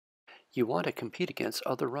You want to compete against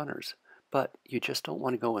other runners, but you just don't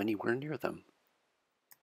want to go anywhere near them.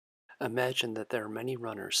 Imagine that there are many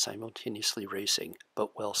runners simultaneously racing,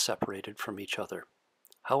 but well separated from each other.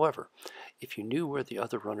 However, if you knew where the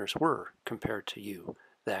other runners were compared to you,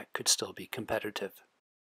 that could still be competitive.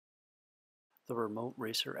 The Remote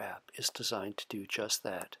Racer app is designed to do just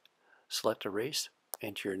that. Select a race,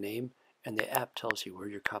 enter your name, and the app tells you where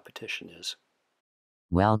your competition is.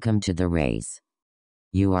 Welcome to the race.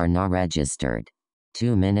 You are now registered.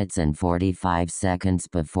 2 minutes and 45 seconds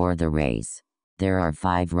before the race. There are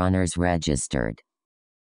 5 runners registered.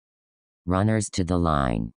 Runners to the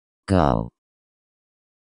line. Go.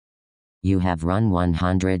 You have run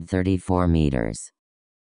 134 meters.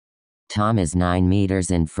 Tom is 9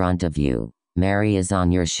 meters in front of you. Mary is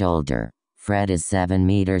on your shoulder. Fred is 7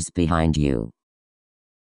 meters behind you.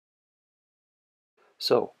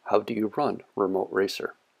 So, how do you run Remote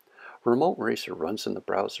Racer? Remote Racer runs in the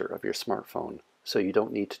browser of your smartphone, so you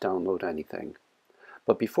don't need to download anything.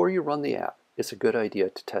 But before you run the app, it's a good idea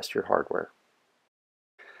to test your hardware.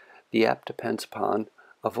 The app depends upon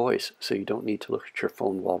a voice, so you don't need to look at your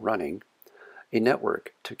phone while running, a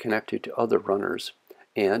network to connect you to other runners,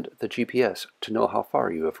 and the GPS to know how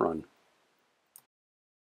far you have run.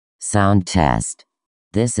 Sound test.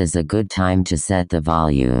 This is a good time to set the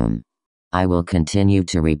volume. I will continue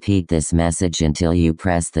to repeat this message until you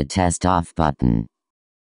press the test off button.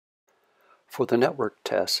 For the network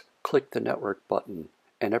test, click the network button,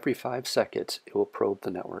 and every 5 seconds it will probe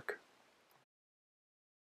the network.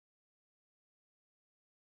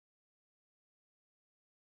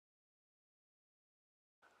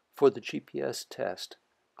 For the GPS test,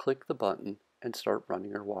 click the button and start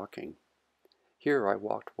running or walking. Here I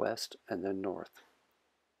walked west and then north.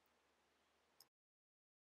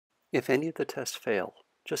 If any of the tests fail,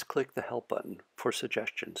 just click the Help button for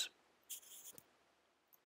suggestions.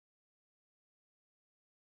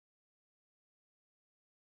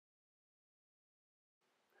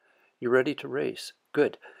 You're ready to race.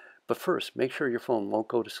 Good. But first, make sure your phone won't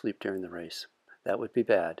go to sleep during the race. That would be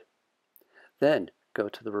bad. Then, go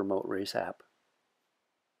to the Remote Race app.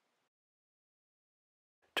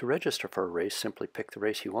 To register for a race, simply pick the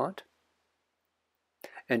race you want,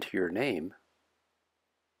 enter your name,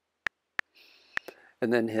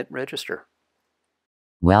 and then hit register.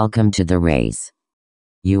 Welcome to the race.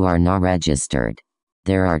 You are now registered.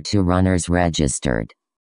 There are 2 runners registered.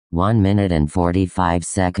 1 minute and 45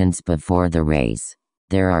 seconds before the race.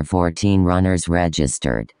 There are 14 runners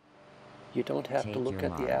registered. You don't have to Take look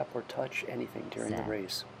your at the mark. app or touch anything during the Set.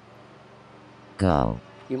 race. Go.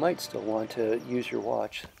 You might still want to use your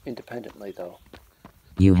watch independently though.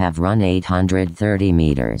 You have run 830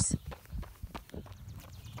 meters.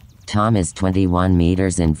 Tom is 21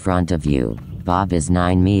 meters in front of you. Bob is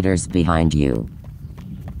 9 meters behind you.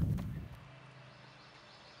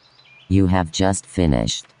 You have just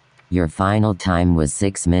finished. Your final time was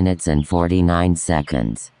 6 minutes and 49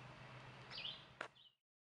 seconds.